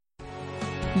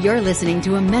You're listening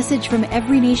to a message from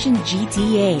Every Nation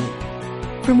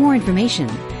GTA. For more information,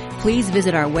 please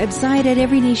visit our website at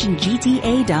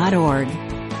everynationgta.org.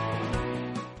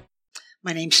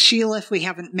 My name's Sheila. If we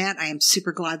haven't met, I am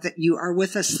super glad that you are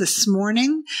with us this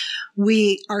morning.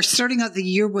 We are starting out the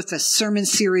year with a sermon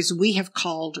series we have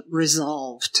called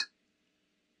Resolved.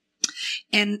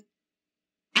 And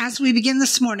as we begin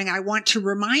this morning, I want to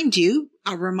remind you,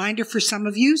 a reminder for some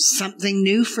of you, something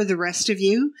new for the rest of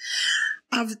you,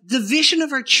 of the vision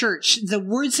of our church, the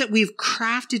words that we've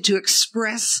crafted to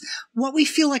express what we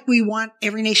feel like we want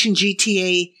Every Nation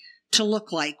GTA to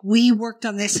look like. We worked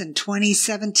on this in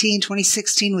 2017,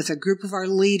 2016 with a group of our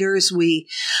leaders. We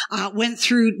went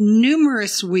through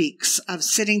numerous weeks of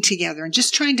sitting together and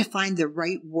just trying to find the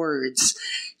right words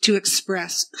to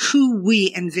express who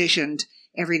we envisioned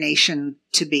Every Nation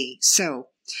to be. So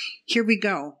here we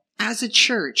go. As a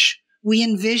church, we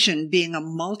envision being a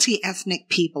multi-ethnic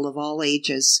people of all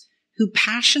ages who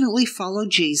passionately follow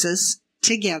Jesus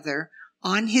together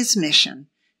on his mission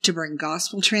to bring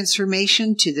gospel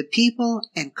transformation to the people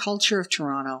and culture of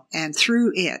Toronto, and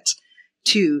through it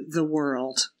to the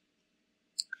world.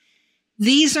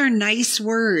 These are nice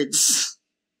words,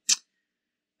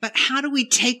 but how do we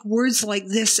take words like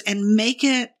this and make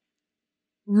it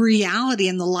reality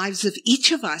in the lives of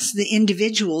each of us, the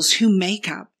individuals who make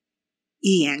up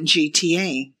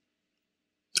ENGTA?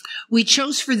 We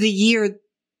chose for the year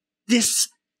this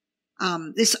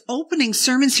opening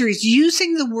sermon series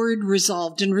using the word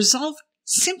resolved. And resolve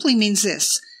simply means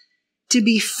this: to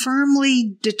be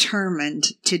firmly determined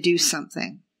to do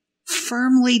something.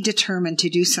 Firmly determined to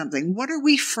do something. What are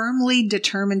we firmly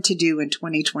determined to do in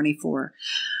 2024?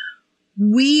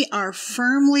 We are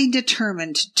firmly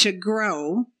determined to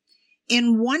grow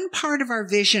in one part of our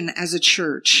vision as a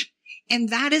church, and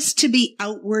that is to be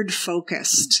outward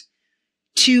focused,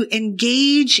 to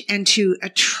engage and to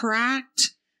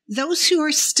attract those who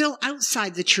are still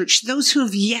outside the church, those who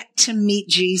have yet to meet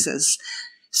Jesus.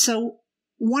 So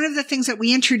one of the things that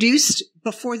we introduced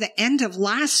before the end of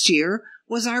last year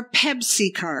was our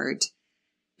Pebci card,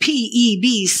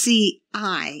 PEBCI.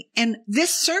 And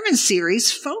this sermon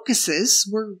series focuses,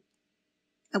 we're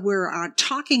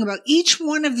talking about each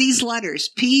one of these letters.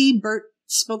 Bert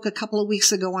spoke a couple of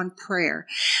weeks ago on prayer.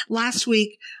 Last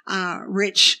week,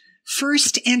 Rich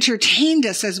first entertained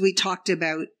us as we talked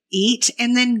about eat,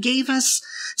 and then gave us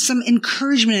some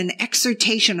encouragement and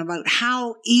exhortation about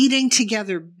how eating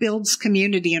together builds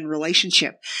community and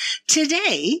relationship.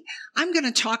 Today, I'm going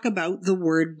to talk about the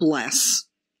word bless.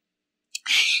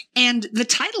 And the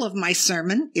title of my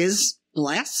sermon is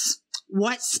Bless.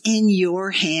 What's in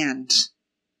your hand?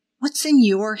 What's in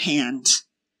your hand?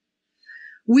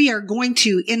 We are going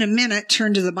to, in a minute,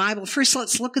 turn to the Bible. First,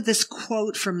 let's look at this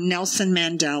quote from Nelson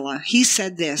Mandela. He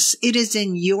said this: "It is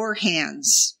in your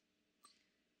hands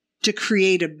to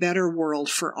create a better world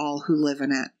for all who live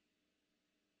in it."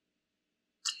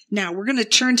 Now, we're going to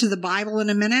turn to the Bible in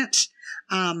a minute.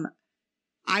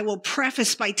 I will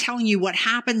preface by telling you what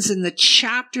happens in the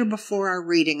chapter before our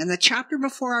reading. In the chapter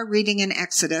before our reading in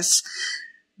Exodus,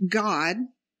 God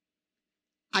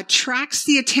attracts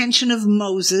the attention of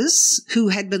Moses, who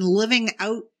had been living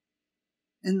out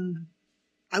in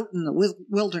the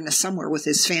wilderness somewhere with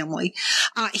his family.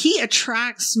 He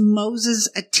attracts Moses'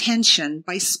 attention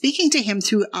by speaking to him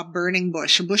through a burning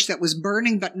bush, a bush that was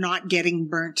burning but not getting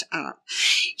burnt up.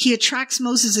 He attracts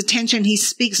Moses' attention. He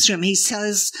speaks to him. He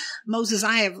says, "Moses,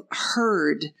 I've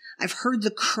heard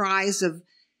the cries of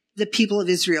the people of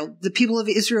Israel." The people of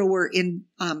Israel were in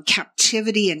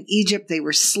captivity in Egypt. They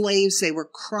were slaves. They were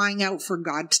crying out for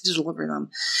God to deliver them.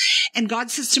 And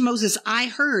God says to Moses,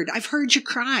 I've heard your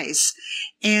cries,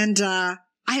 and I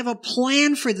have a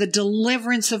plan for the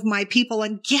deliverance of my people.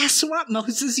 And guess what,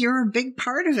 Moses? You're a big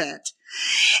part of it.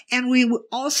 And we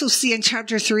also see in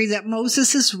chapter 3 that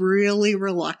Moses is really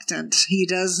reluctant. He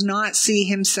does not see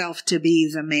himself to be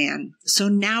the man. So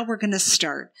now we're going to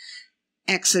start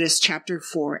Exodus chapter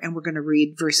 4, and we're going to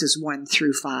read verses 1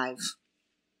 through 5.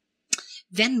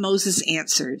 Then Moses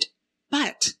answered,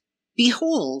 "But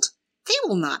behold, they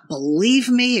will not believe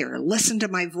me or listen to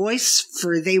my voice,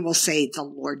 for they will say, 'The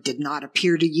Lord did not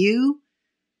appear to you.'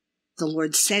 The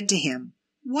Lord said to him,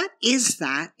 'What is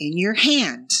that in your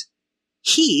hand?'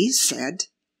 He said,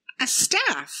 'A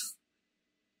staff.'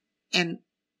 And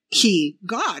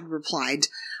God replied,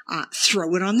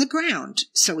 'Throw it on the ground.'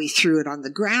 So he threw it on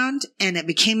the ground, and it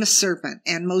became a serpent,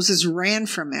 and Moses ran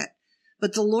from it.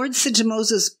 But the Lord said to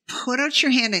Moses, 'Put out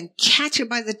your hand and catch it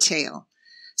by the tail.'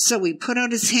 So he put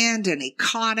out his hand and he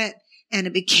caught it, and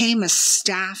it became a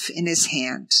staff in his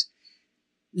hand,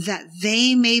 that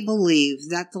they may believe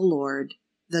that the Lord,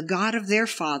 the God of their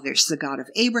fathers, the God of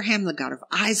Abraham, the God of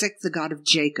Isaac, the God of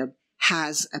Jacob,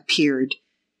 has appeared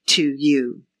to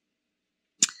you.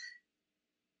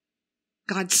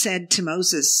 God said to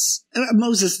Moses,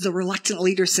 the reluctant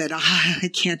leader said, I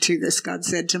can't do this. God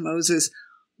said to Moses,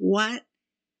 what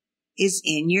is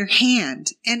in your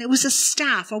hand? And it was a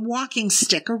staff, a walking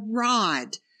stick, a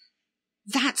rod.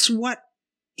 That's what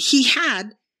he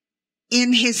had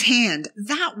in his hand.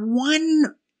 That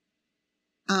one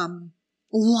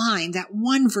line, that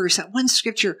one verse, that one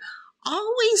scripture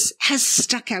always has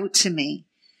stuck out to me.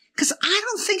 Because I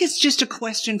don't think it's just a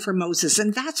question for Moses,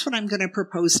 and that's what I'm going to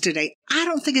propose today. I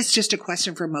don't think it's just a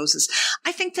question for Moses.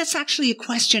 I think that's actually a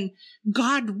question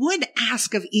God would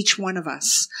ask of each one of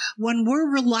us when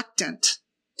we're reluctant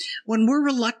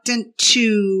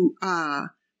to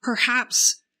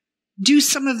perhaps do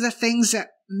some of the things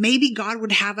that maybe God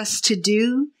would have us to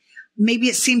do. Maybe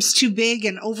it seems too big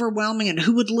and overwhelming, and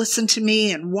who would listen to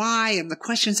me and why, and the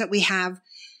questions that we have.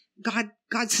 God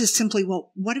says simply,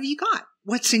 well, what have you got?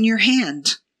 What's in your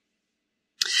hand?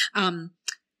 One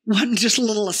just a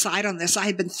little aside on this. I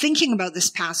had been thinking about this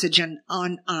passage and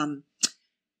on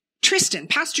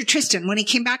Pastor Tristan, when he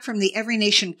came back from the Every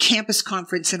Nation campus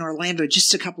conference in Orlando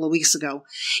just a couple of weeks ago,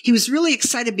 he was really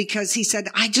excited because he said,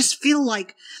 I just feel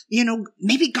like,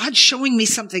 maybe God's showing me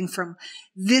something from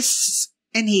this.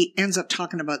 And he ends up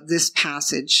talking about this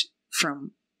passage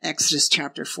from Exodus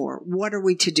chapter 4. What are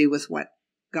we to do with what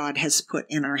God has put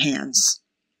in our hands?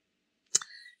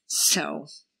 So,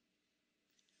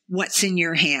 what's in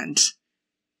your hand?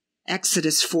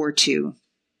 Exodus 4:2.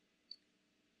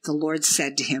 The Lord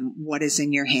said to him, what is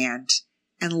in your hand?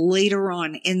 And later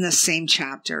on in the same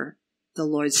chapter, the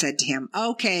Lord said to him,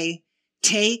 okay,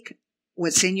 take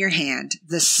what's in your hand,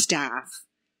 the staff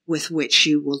with which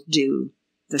you will do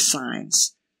the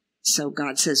signs. So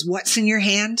God says, what's in your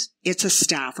hand? It's a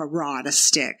staff, a rod, a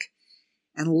stick.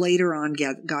 And later on,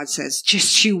 God says,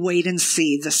 just you wait and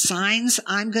see the signs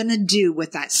I'm going to do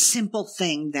with that simple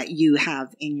thing that you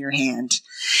have in your hand.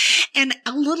 And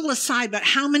a little aside, but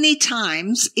how many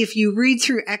times, if you read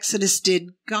through Exodus,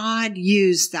 did God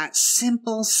use that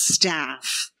simple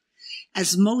staff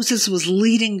as Moses was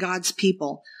leading God's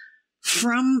people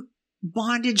from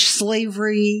bondage,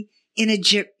 slavery in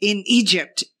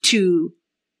Egypt to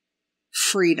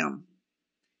freedom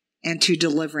and to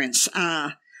deliverance?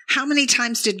 How many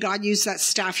times did God use that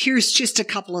staff? Here's just a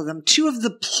couple of them. 2 of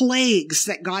the plagues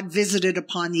that God visited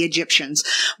upon the Egyptians.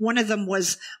 One of them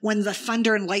was when the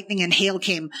thunder and lightning and hail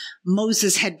came.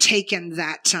 Moses had taken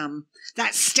that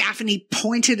staff and he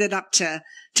pointed it up to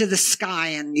the sky,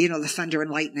 and, the thunder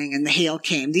and lightning and the hail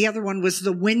came. The other one was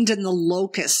the wind and the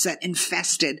locusts that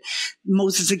infested.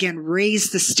 Moses again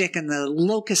raised the stick, and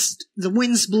the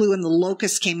winds blew and the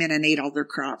locusts came in and ate all their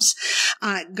crops.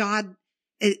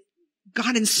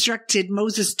 God instructed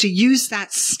Moses to use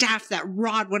that staff, that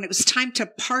rod, when it was time to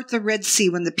part the Red Sea,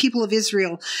 when the people of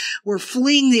Israel were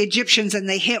fleeing the Egyptians and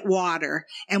they hit water.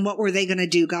 And what were they going to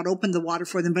do? God opened the water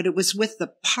for them, but it was with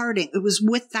the parting. It was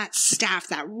with that staff,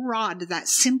 that rod, that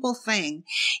simple thing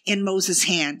in Moses'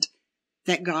 hand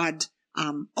that God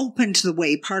opened the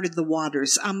way, parted the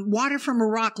waters. Water from a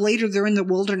rock. Later, they're in the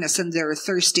wilderness and they're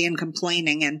thirsty and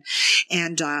complaining.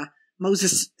 And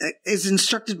Moses is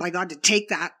instructed by God to take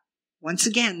that, once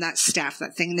again, that staff,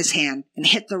 that thing in his hand, and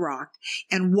hit the rock,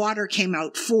 and water came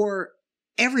out for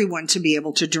everyone to be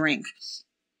able to drink.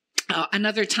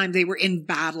 Another time they were in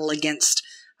battle against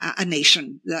a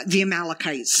nation, the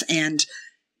Amalekites, and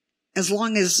as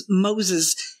long as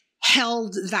Moses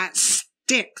held that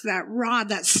stick, that rod,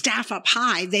 that staff up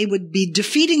high, they would be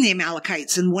defeating the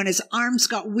Amalekites. And when his arms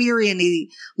got weary and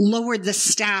he lowered the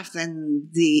staff, then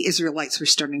the Israelites were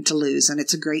starting to lose. And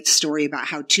it's a great story about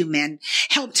how 2 men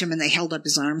helped him and they held up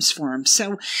his arms for him.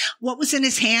 So what was in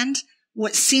his hand?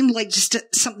 What seemed like just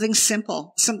something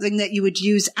simple, something that you would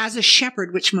use as a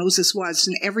shepherd, which Moses was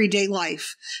in everyday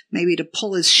life, maybe to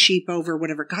pull his sheep over,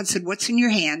 whatever. God said, what's in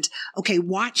your hand? Okay,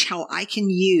 watch how I can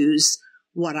use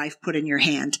what I've put in your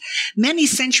hand. Many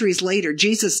centuries later,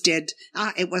 Jesus did,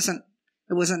 it wasn't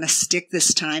a stick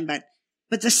this time,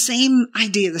 but the same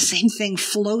idea, the same thing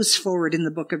flows forward in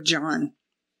the book of John.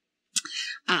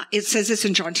 It says this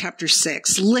in John chapter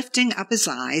 6, lifting up his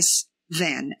eyes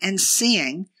then and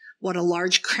seeing what a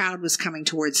large crowd was coming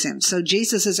towards him. So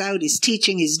Jesus is out, he's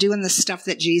teaching, he's doing the stuff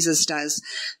that Jesus does.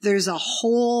 There's a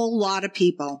whole lot of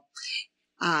people.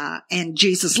 And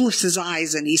Jesus lifts his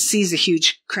eyes and he sees a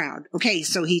huge crowd. Okay,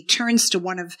 so he turns to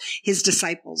one of his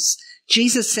disciples.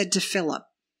 Jesus said to Philip,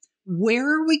 where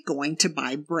are we going to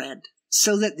buy bread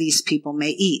so that these people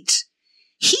may eat?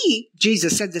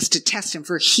 Jesus said this to test him,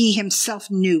 for he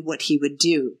himself knew what he would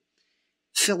do.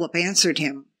 Philip answered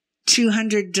him,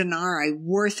 200 denarii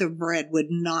worth of bread would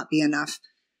not be enough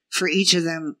for each of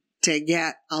them to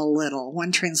get a little.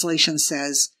 One translation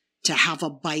says to have a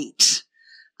bite.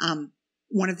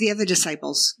 One of the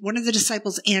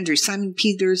disciples, Andrew, Simon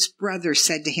Peter's brother,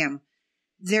 said to him,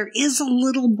 there is a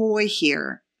little boy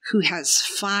here who has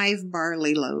 5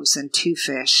 barley loaves and 2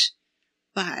 fish,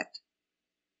 but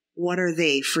what are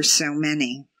they for so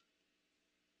many?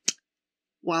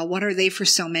 Well, what are they for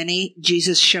so many?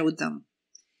 Jesus showed them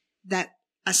that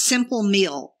a simple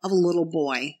meal of a little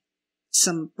boy,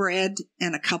 some bread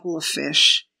and a couple of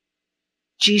fish,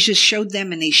 Jesus showed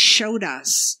them, and he showed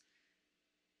us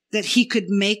that he could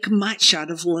make much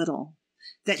out of little,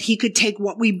 that he could take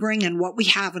what we bring and what we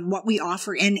have and what we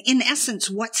offer, and in essence,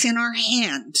 what's in our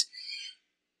hand.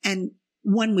 And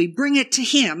when we bring it to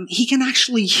him, he can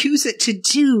actually use it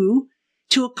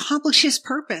to accomplish his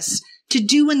purpose, to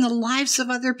do in the lives of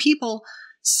other people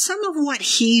some of what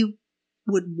he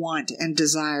would want and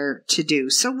desire to do.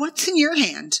 So what's in your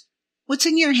hand? What's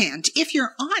in your hand? If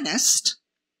you're honest,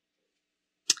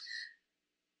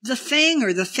 the thing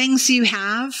or the things you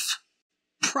have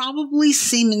probably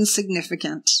seem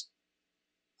insignificant,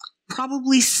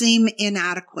 probably seem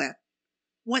inadequate.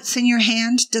 What's in your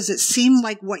hand? Does it seem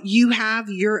like what you have,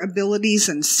 your abilities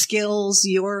and skills,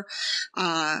 your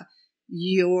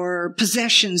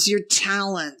possessions, your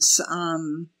talents,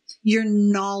 your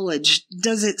knowledge,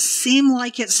 does it seem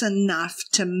like it's enough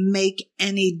to make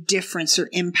any difference or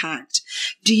impact?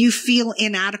 Do you feel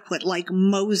inadequate like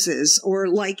Moses or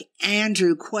like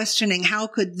Andrew, questioning how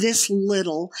could this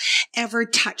little ever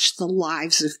touch the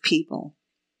lives of people,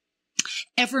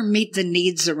 ever meet the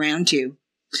needs around you?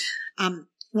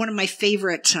 One of my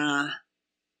favorite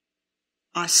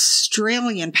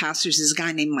Australian pastors is a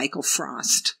guy named Michael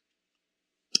Frost.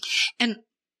 And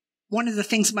one of the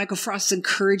things Michael Frost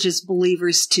encourages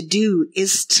believers to do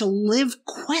is to live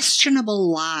questionable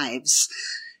lives.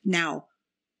 Now,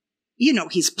 you know,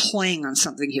 he's playing on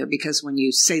something here, because when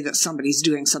you say that somebody's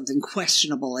doing something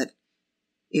questionable, it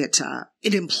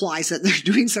implies that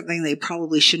they're doing something they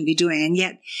probably shouldn't be doing. And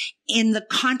yet, in the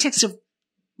context of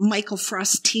Michael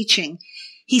Frost's teaching,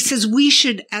 he says we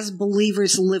should, as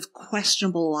believers, live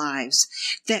questionable lives,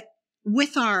 that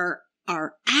with our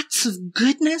acts of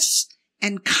goodness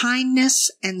and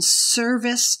kindness and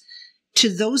service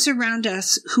to those around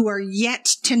us who are yet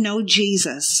to know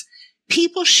Jesus,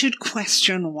 people should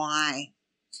question why.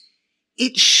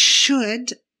 It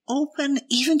should open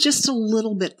even just a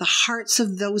little bit the hearts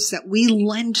of those that we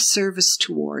lend service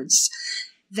towards,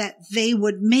 that they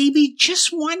would maybe just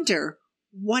wonder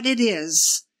what it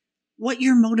is, what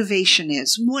your motivation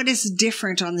is, what is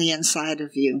different on the inside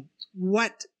of you,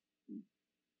 what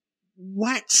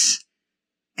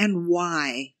and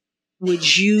why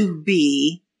would you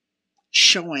be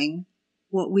showing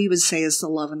what we would say is the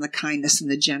love and the kindness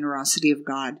and the generosity of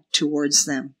God towards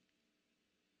them?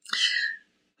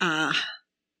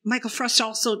 Michael Frost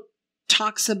also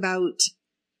talks about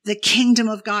the kingdom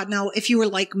of God. Now, if you were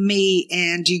like me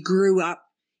and you grew up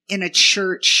in a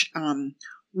church,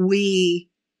 we,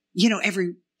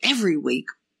 every week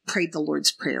prayed the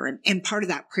Lord's Prayer. And part of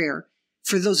that prayer,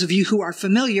 for those of you who are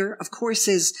familiar, of course,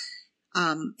 is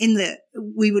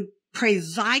we would pray,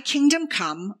 thy kingdom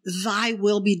come, thy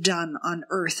will be done on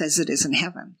earth as it is in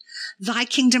heaven. Thy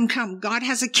kingdom come. God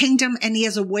has a kingdom, and he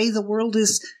has a way the world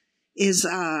is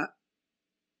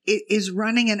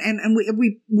running, and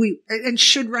we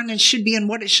should run and should be, and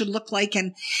what it should look like.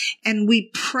 And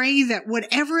we pray that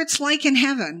whatever it's like in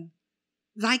heaven,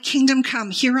 thy kingdom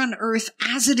come here on earth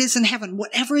as it is in heaven,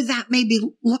 whatever that may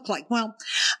look like. Well,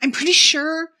 I'm pretty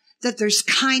sure that there's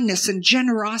kindness and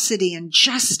generosity and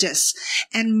justice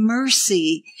and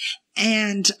mercy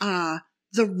and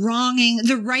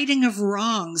the righting of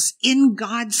wrongs in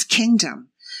God's kingdom.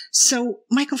 So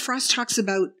Michael Frost talks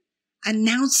about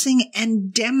announcing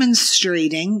and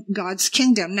demonstrating God's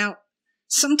kingdom. Now,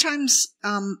 sometimes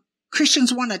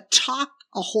Christians want to talk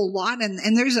a whole lot,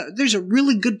 and there's a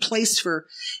really good place for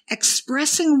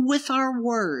expressing with our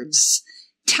words,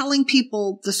 telling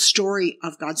people the story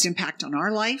of God's impact on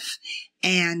our life,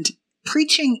 and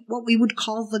preaching what we would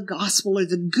call the gospel or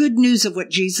the good news of what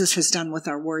Jesus has done with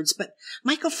our words. But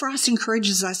Michael Frost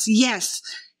encourages us, yes,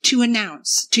 to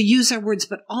announce, to use our words,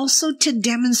 but also to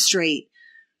demonstrate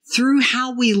through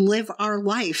how we live our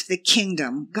life, the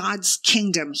kingdom, God's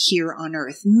kingdom here on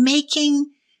earth,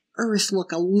 making earth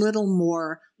look a little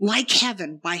more like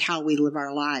heaven by how we live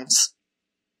our lives.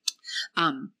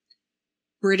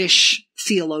 British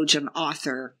theologian,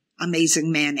 author,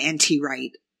 amazing man, N.T.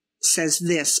 Wright, says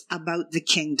this about the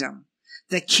kingdom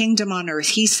on earth.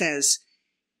 He says,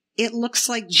 It looks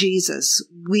like Jesus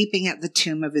weeping at the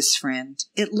tomb of his friend.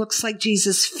 It looks like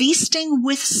Jesus feasting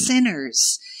with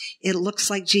sinners. It looks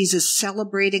like Jesus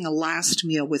celebrating a last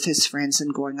meal with his friends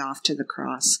and going off to the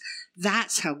cross.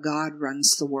 That's how God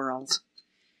runs the world.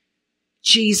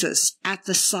 Jesus at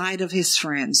the side of his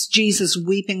friends. Jesus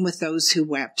weeping with those who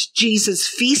wept. Jesus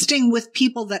feasting with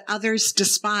people that others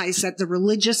despised, that the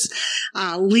religious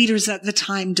leaders at the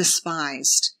time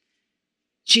despised.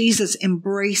 Jesus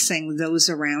embracing those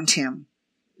around him.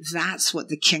 That's what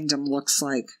the kingdom looks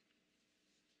like.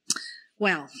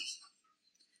 Well,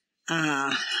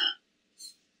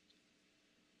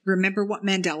 remember what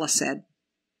Mandela said.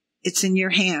 It's in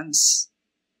your hands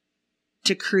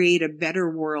to create a better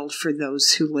world for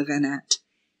those who live in it.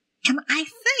 And I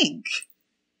think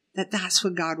that that's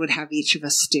what God would have each of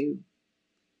us do.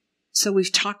 So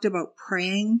we've talked about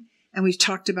praying, and we've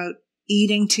talked about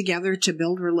eating together to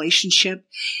build relationship.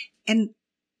 And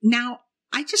now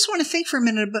I just want to think for a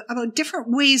minute about different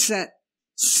ways, that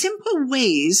simple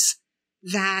ways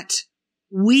that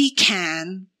we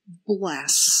can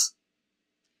bless.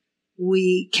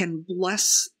 We can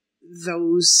bless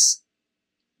those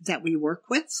that we work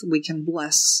with. We can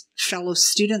bless fellow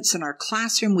students in our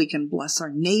classroom. We can bless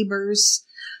our neighbors.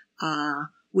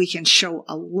 We can show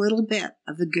a little bit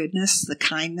of the goodness, the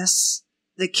kindness,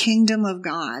 the kingdom of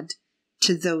God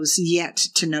to those yet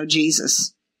to know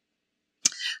Jesus.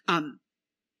 Bert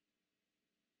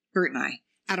and I,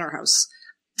 at our house.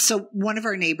 So one of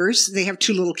our neighbors, they have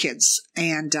 2 little kids,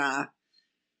 and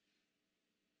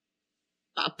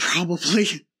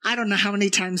probably, I don't know how many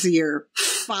times a year,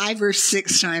 5 or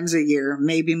 6 times a year,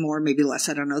 maybe more, maybe less,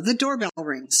 I don't know. The doorbell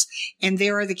rings, and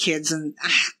there are the kids, and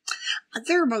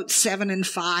they're about 7 and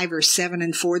 5 or 7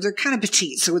 and 4. They're kind of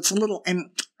petite, so it's a little,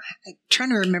 and I'm trying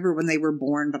to remember when they were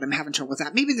born, but I'm having trouble with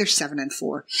that. Maybe they're 7 and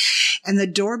 4. And the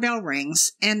doorbell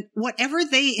rings, and whatever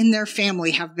they in their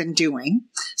family have been doing,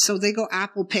 so they go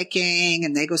apple picking,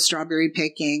 and they go strawberry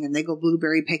picking, and they go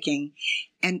blueberry picking,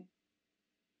 and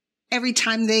every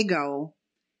time they go,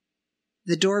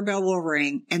 the doorbell will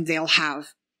ring, and they'll have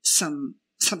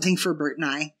something for Bert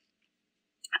and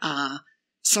I.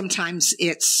 Sometimes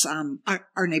it's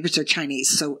our neighbors are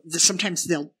Chinese, so sometimes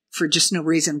they'll, for just no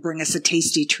reason, bring us a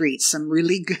tasty treat, some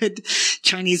really good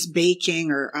Chinese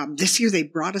baking. Or this year they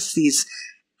brought us these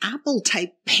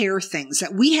apple-type pear things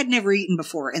that we had never eaten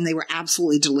before, and they were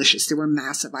absolutely delicious. They were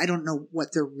massive. I don't know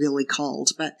what they're really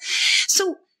called. But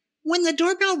so when the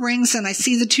doorbell rings and I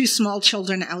see the 2 small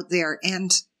children out there,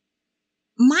 and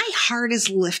my heart is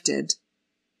lifted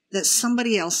that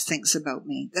somebody else thinks about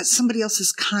me, that somebody else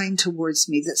is kind towards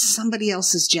me, that somebody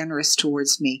else is generous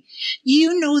towards me.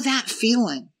 You know that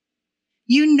feeling.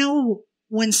 You know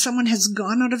when someone has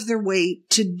gone out of their way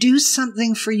to do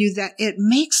something for you, that it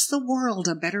makes the world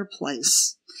a better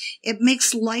place. It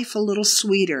makes life a little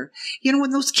sweeter. You know,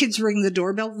 when those kids ring the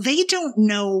doorbell, they don't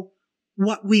know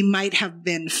what we might have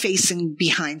been facing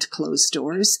behind closed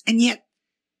doors, and yet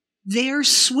their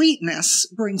sweetness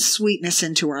brings sweetness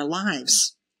into our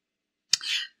lives.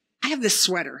 I have this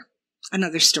sweater,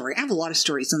 another story. I have a lot of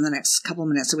stories in the next couple of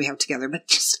minutes that we have together, but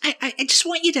I just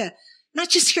want you to not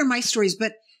just hear my stories,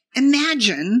 but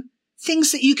imagine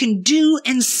things that you can do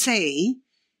and say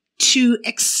to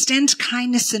extend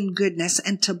kindness and goodness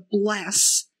and to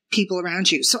bless people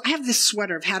around you. So I have this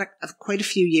sweater. I've had it quite a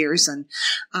few years, and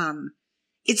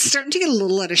it's starting to get a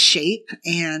little out of shape,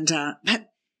 and but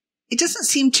it doesn't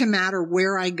seem to matter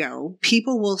where I go.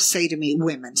 People will say to me,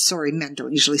 women, sorry, men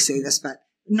don't usually say this, but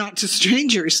not to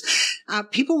strangers.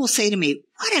 People will say to me,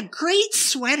 what a great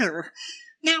sweater.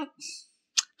 Now,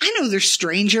 I know they're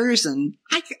strangers, and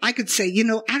I could say, you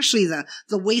know, actually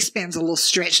the waistband's a little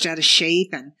stretched out of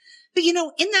shape. But you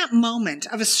know, in that moment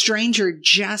of a stranger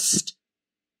just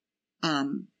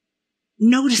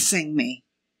noticing me,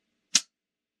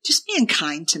 just being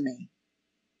kind to me,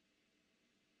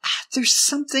 there's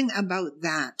something about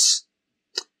that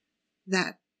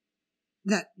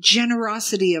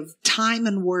generosity of time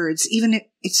and words, even if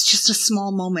it's just a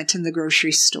small moment in the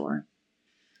grocery store.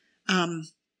 And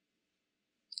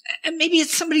maybe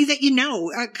it's somebody that you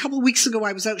know. A couple of weeks ago,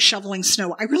 I was out shoveling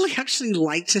snow. I really actually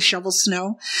like to shovel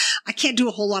snow. I can't do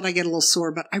a whole lot. I get a little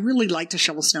sore, but I really like to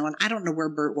shovel snow. And I don't know where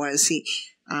Bert was.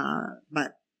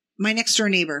 But my next door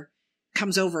neighbor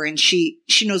comes over, and she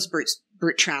knows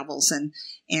Bert travels, and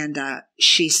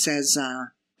she says,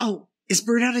 "Oh, is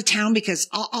Bert out of town? Because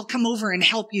I'll come over and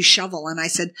help you shovel." And I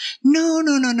said, "No.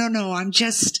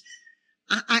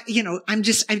 I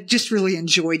just really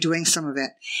enjoy doing some of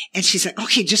it." And she said,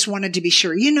 "Okay, just wanted to be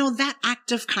sure." You know, that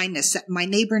act of kindness, that my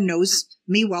neighbor knows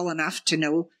me well enough to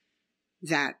know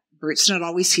that Bert's not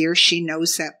always here. She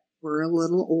knows that we're a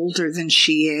little older than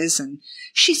she is, and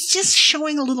she's just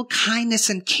showing a little kindness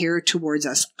and care towards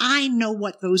us. I know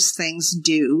what those things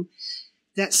do,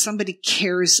 that somebody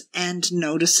cares and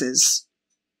notices.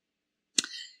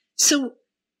 So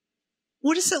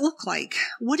what does it look like?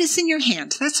 What is in your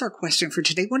hand? That's our question for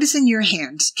today. What is in your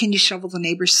hand? Can you shovel the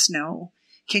neighbor's snow?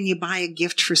 Can you buy a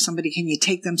gift for somebody? Can you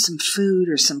take them some food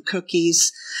or some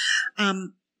cookies?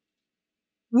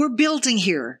 We're building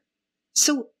here.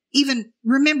 So even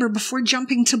remember, before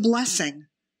jumping to blessing,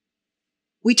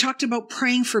 we talked about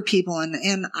praying for people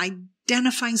and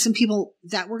identifying some people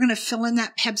that we're going to fill in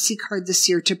that Pepsi card this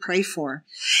year to pray for.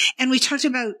 And we talked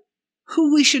about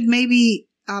who we should maybe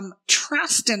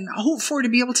trust and hope for to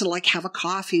be able to like have a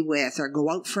coffee with or go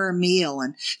out for a meal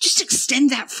and just extend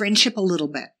that friendship a little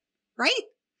bit, right?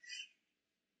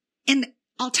 And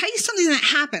I'll tell you something that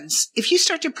happens if you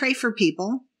start to pray for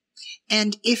people,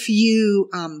 and if you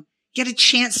get a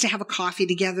chance to have a coffee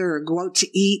together or go out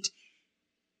to eat,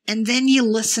 and then you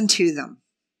listen to them,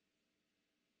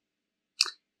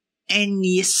 and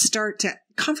you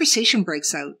conversation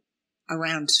breaks out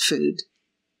around food.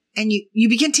 And you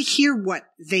begin to hear what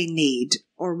they need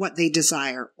or what they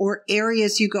desire, or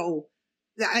areas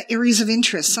areas of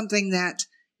interest, something that,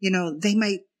 they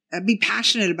might be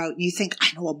passionate about. And you think, I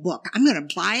know a book. I'm going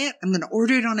to buy it. I'm going to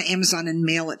order it on Amazon and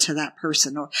mail it to that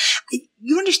person. Or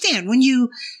you understand when you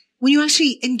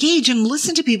actually engage and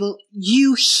listen to people,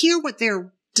 you hear what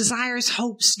their desires,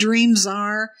 hopes, dreams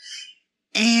are,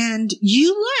 and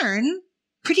you learn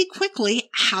pretty quickly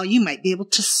how you might be able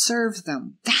to serve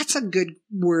them. That's a good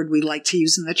word we like to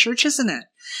use in the church, isn't it?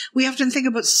 We often think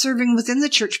about serving within the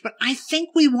church, but I think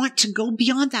we want to go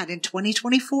beyond that in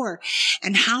 2024.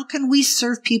 And how can we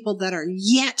serve people that are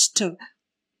yet to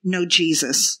know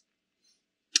Jesus?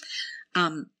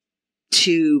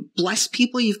 To bless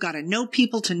people, you've got to know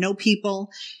people. To know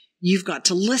people, you've got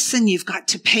to listen. You've got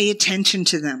to pay attention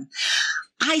to them.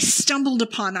 I stumbled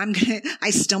upon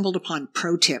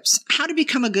pro tips. How to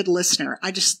become a good listener.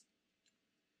 I'm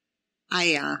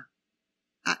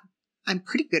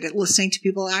pretty good at listening to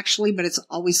people actually, but it's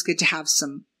always good to have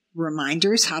some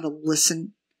reminders how to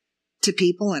listen to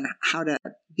people and how to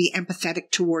be empathetic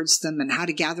towards them and how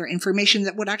to gather information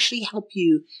that would actually help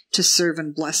you to serve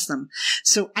and bless them.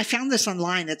 So I found this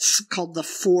online. It's called the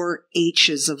 4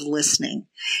 H's of listening.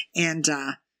 And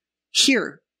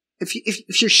here,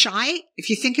 if you're shy,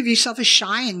 if you think of yourself as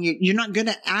shy and you're not good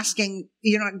at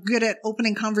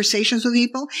opening conversations with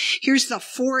people, here's the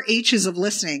 4 H's of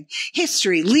listening.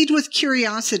 History, lead with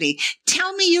curiosity.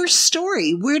 Tell me your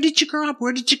story. Where did you grow up?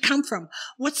 Where did you come from?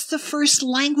 What's the first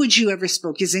language you ever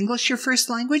spoke? Is English your first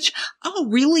language? Oh,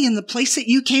 really? In the place that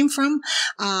you came from,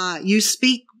 you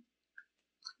speak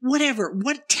whatever.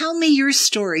 Tell me your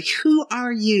story. Who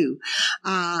are you?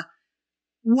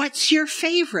 What's your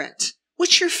favorite?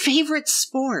 What's your favorite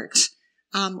sport?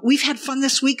 We've had fun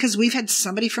this week because we've had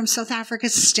somebody from South Africa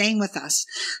staying with us.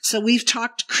 So we've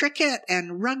talked cricket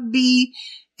and rugby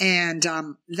and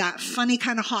that funny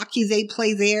kind of hockey they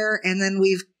play there. And then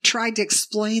we've tried to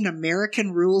explain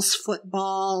American rules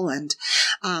football. And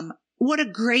what a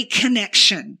great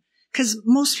connection. Because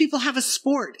most people have a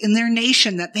sport in their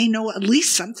nation that they know at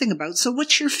least something about. So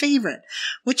what's your favorite?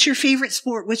 What's your favorite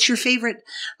sport? What's your favorite,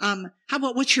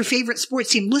 what's your favorite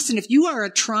sports team? Listen, if you are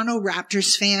a Toronto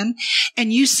Raptors fan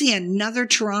and you see another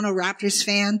Toronto Raptors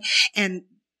fan and,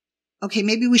 okay,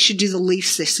 maybe we should do the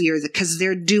Leafs this year because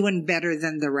they're doing better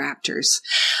than the Raptors.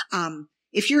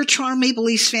 If you're a Toronto Maple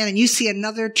Leafs fan and you see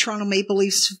another Toronto Maple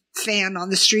Leafs fan on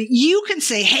the street, you can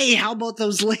say, hey, how about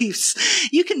those Leafs?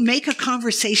 You can make a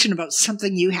conversation about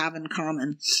something you have in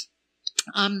common.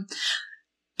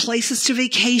 Places to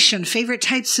vacation, favorite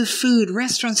types of food,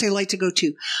 restaurants they like to go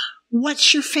to.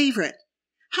 What's your favorite?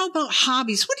 How about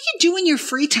hobbies? What do you do in your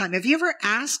free time? Have you ever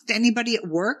asked anybody at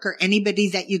work or anybody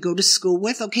that you go to school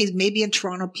with? Okay, maybe in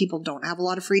Toronto people don't have a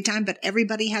lot of free time, but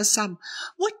everybody has some.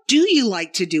 What do you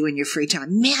like to do in your free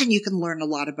time? Man, you can learn a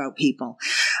lot about people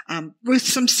with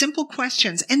some simple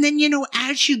questions. And then,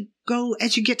 as you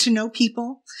get to know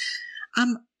people,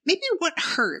 maybe what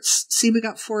hurts. See, we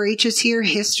got 4 H's here: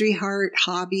 history, heart,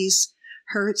 hobbies,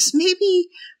 hurts. Maybe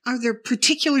are there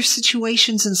particular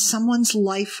situations in someone's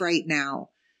life right now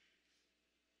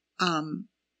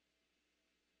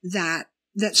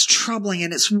that's troubling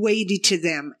and it's weighty to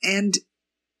them. And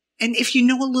if you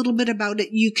know a little bit about it,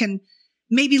 you can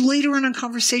maybe later on in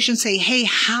conversation say, hey,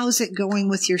 how's it going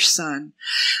with your son?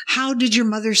 How did your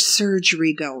mother's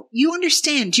surgery go? You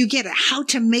understand, you get it, how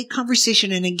to make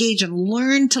conversation and engage and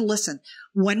learn to listen.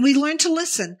 When we learn to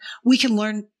listen, we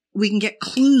can get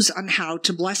clues on how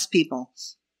to bless people.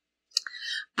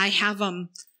 I have a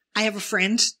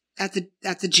friend,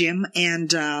 at the gym,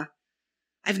 and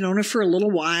I've known her for a little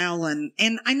while, and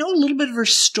I know a little bit of her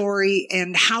story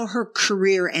and how her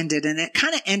career ended, and it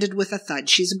kind of ended with a thud.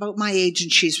 She's about my age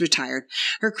and she's retired.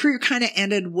 Her career kind of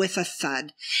ended with a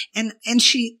thud, and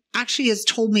she actually has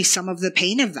told me some of the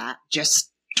pain of that,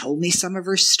 just told me some of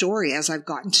her story as I've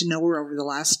gotten to know her over the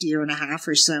last year and a half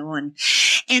or so,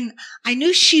 and I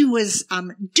knew she was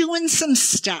doing some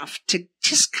stuff to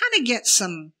just kind of get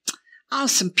some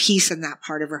peace in that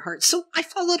part of her heart. So I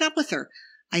followed up with her.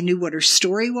 I knew what her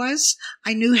story was.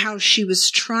 I knew how she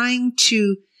was trying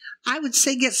to, I would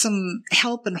say, get some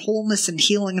help and wholeness and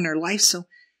healing in her life. So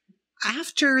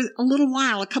after a little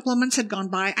while, a couple of months had gone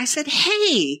by, I said,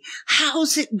 hey,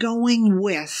 how's it going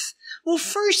with? Well,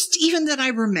 first, even that I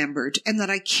remembered and that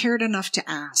I cared enough to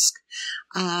ask.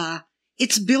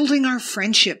 It's building our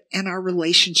friendship and our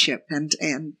relationship. And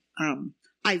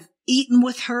I've eaten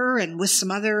with her and with some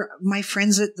other, my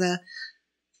friends at the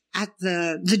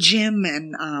gym,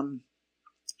 and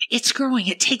it's growing.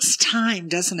 It takes time,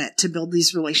 doesn't it, to build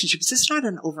these relationships? It's not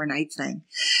an overnight thing.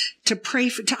 To pray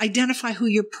for, to identify who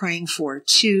you're praying for,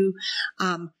 to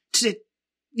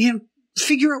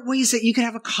figure out ways that you can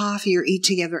have a coffee or eat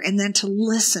together, and then to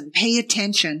listen, pay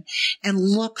attention, and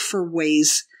look for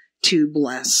ways to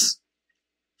bless.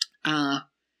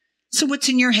 So what's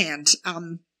in your hand?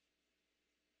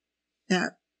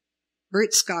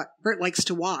 Bert likes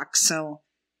to walk, so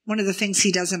one of the things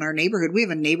he does in our neighborhood, we have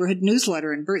a neighborhood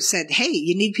newsletter, and Bert said, hey,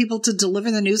 you need people to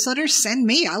deliver the newsletter? Send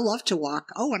me. I love to walk.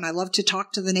 Oh, and I love to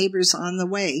talk to the neighbors on the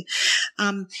way.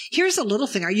 Here's a little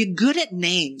thing. Are you good at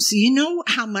names? You know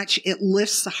how much it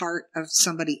lifts the heart of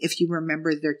somebody if you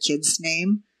remember their kid's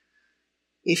name?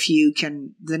 If you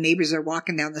can, the neighbors are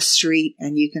walking down the street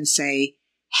and you can say,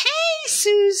 hey,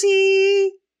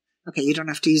 Susie. Okay, you don't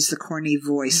have to use the corny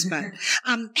voice, but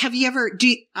have you ever,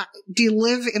 do you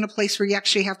live in a place where you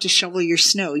actually have to shovel your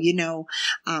snow? You know,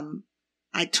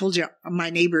 I told you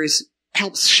my neighbors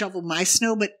helps shovel my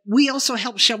snow, but we also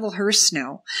help shovel her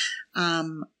snow.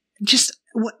 Just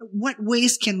what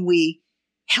ways can we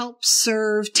help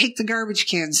serve, take the garbage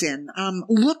cans in,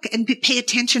 look and pay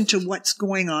attention to what's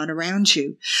going on around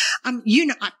you. You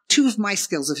know, two of my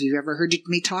skills, if you've ever heard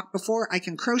me talk before, I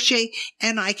can crochet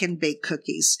and I can bake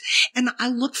cookies. And I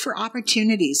look for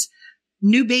opportunities.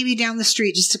 New baby down the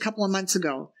street just a couple of months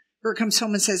ago. Bert comes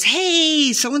home and says,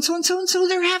 hey, so-and-so and so-and-so,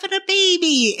 they're having a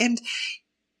baby. And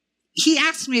he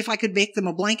asked me if I could bake them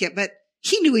a blanket, but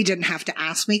he knew he didn't have to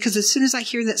ask me, because as soon as I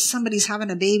hear that somebody's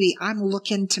having a baby, I'm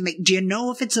looking to do you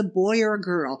know if it's a boy or a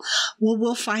girl? Well,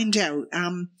 we'll find out.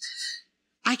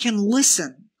 I can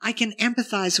listen. I can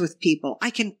empathize with people. I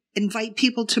can invite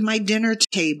people to my dinner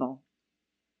table.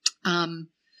 Two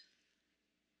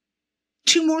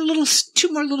more little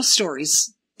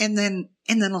stories, and then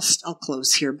I'll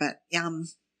close here. But I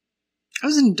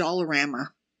was in Dollarama.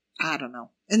 I don't know,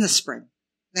 in the spring.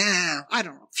 I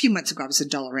don't know. A few months ago, I was at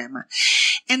Dollarama,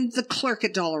 and the clerk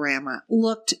at Dollarama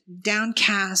looked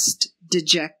downcast,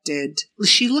 dejected.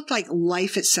 She looked like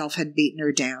life itself had beaten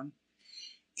her down.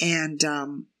 And,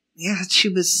 she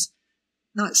was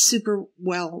not super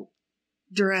well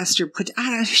dressed or put,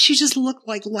 she just looked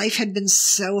like life had been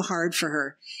so hard for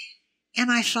her.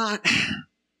 And I thought,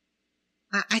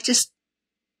 I'd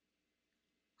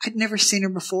never seen her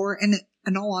before. And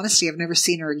in all honesty, I've never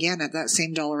seen her again at that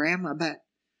same Dollarama, but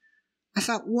I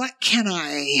thought, I'm looking,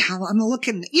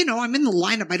 I'm in the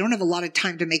lineup. I don't have a lot of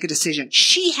time to make a decision.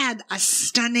 She had a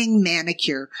stunning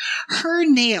manicure. Her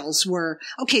nails were,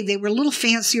 they were a little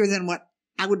fancier than what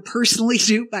I would personally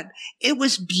do, but it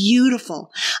was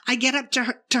beautiful. I get up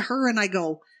to her and I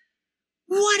go,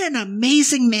 what an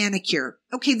amazing manicure.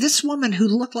 Okay, this woman who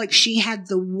looked like she had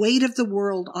the weight of the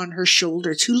world on her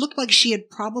shoulders, who looked like she had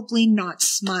probably not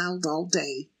smiled all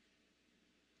day,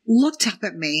 looked up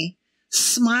at me,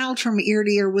 smiled from ear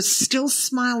to ear, was still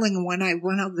smiling when I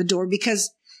went out the door, because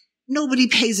nobody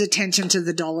pays attention to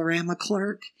the Dollarama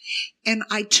clerk. And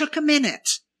I took a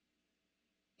minute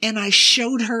and I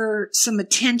showed her some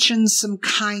attention, some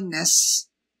kindness,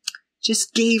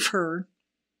 just gave her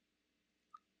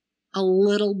a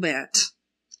little bit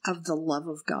of the love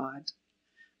of God.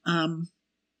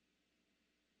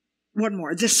 One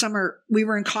more. This summer, we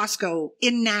were in Costco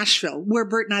in Nashville, where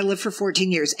Bert and I lived for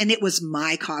 14 years, and it was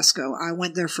my Costco. I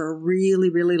went there for a really,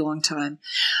 really long time.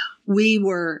 We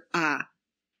were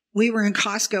in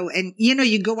Costco, and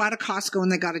you go out of Costco and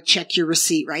they got to check your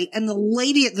receipt, right? And the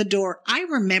lady at the door, I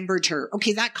remembered her.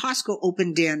 Okay, that Costco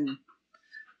opened in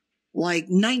like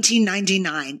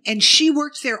 1999. And she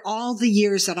worked there all the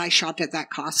years that I shopped at that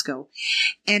Costco.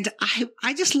 And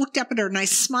I just looked up at her and I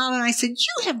smiled and I said,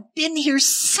 you have been here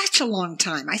such a long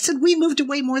time. I said, we moved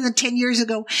away more than 10 years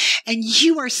ago and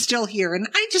you are still here. And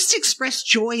I just expressed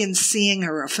joy in seeing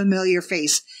her, a familiar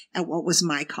face at what was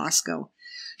my Costco.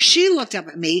 She looked up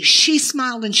at me, she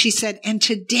smiled and she said, and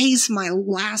today's my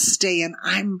last day and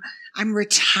I'm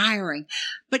retiring.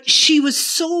 But she was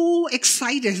so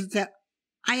excited that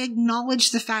I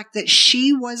acknowledged the fact that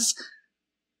she was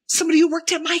somebody who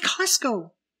worked at my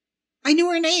Costco. I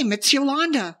knew her name. It's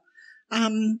Yolanda.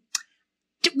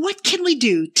 What can we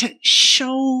do to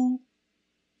show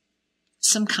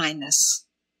some kindness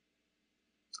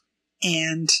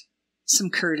and some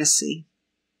courtesy?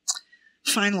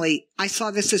 Finally, I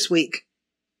saw this week.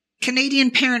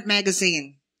 Canadian Parent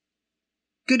Magazine.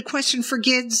 Good question for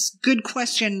kids. Good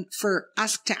question for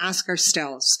us to ask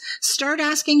ourselves. Start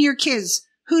asking your kids,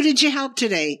 who did you help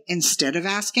today? Instead of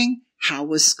asking, how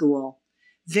was school?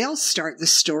 They'll start the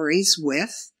stories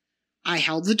with, I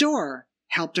held the door,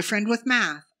 helped a friend with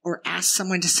math, or asked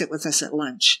someone to sit with us at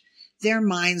lunch. Their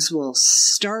minds will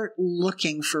start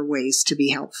looking for ways to be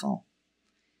helpful.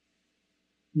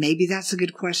 Maybe that's a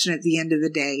good question at the end of the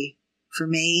day for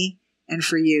me and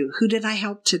for you. Who did I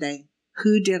help today?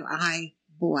 Who did I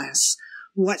bless?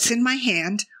 What's in my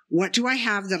hand? What do I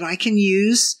have that I can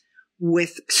use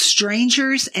with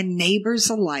strangers and neighbors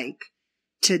alike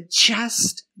to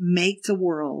just make the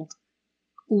world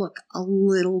look a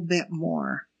little bit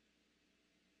more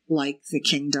like the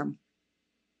kingdom?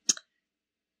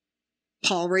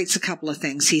 Paul writes a couple of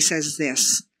things. He says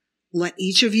this, let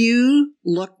each of you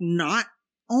look not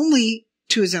only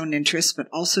to his own interests, but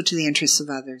also to the interests of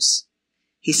others.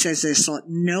 He says this, let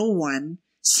no one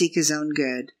seek his own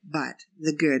good, but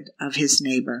the good of his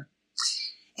neighbor.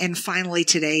 And finally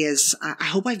today is, I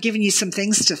hope I've given you some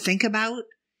things to think about.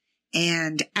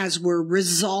 And as we're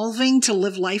resolving to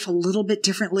live life a little bit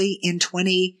differently in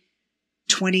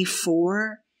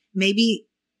 2024, maybe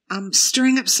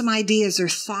stirring up some ideas or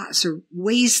thoughts or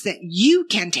ways that you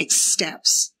can take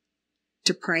steps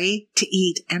to pray, to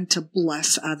eat, and to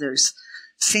bless others.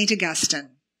 St.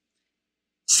 Augustine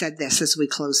said this as we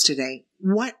close today.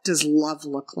 What does love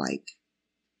look like?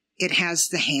 It has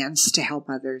the hands to help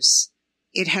others.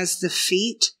 It has the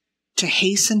feet to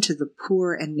hasten to the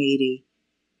poor and needy.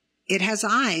 It has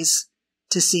eyes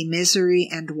to see misery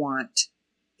and want.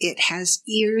 It has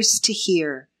ears to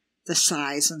hear the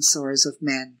sighs and sorrows of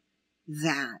men.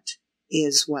 That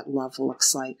is what love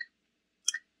looks like.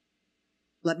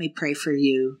 Let me pray for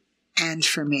you and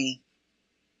for me.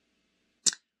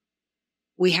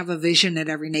 We have a vision at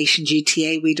Every Nation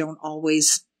GTA. We don't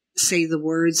always say the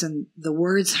words, and the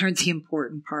words aren't the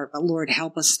important part, but Lord,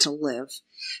 help us to live.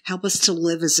 Help us to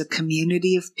live as a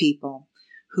community of people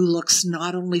who looks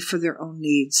not only for their own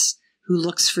needs, who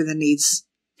looks for the needs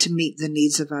to meet the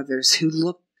needs of others,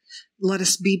 let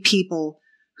us be people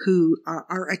who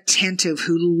are attentive,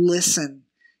 who listen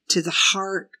to the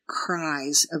heart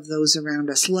cries of those around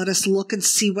us. Let us look and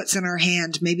see what's in our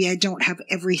hand. Maybe I don't have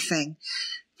everything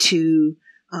to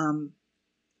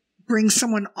bring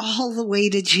someone all the way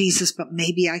to Jesus, but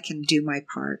maybe I can do my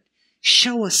part.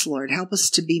 Show us, Lord. Help us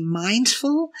to be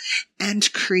mindful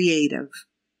and creative.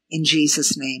 In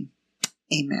Jesus' name,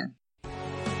 amen.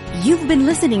 You've been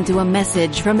listening to a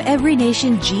message from Every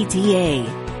Nation GTA.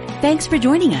 Thanks for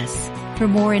joining us. For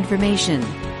more information,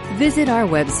 visit our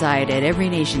website at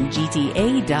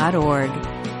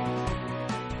everynationgta.org.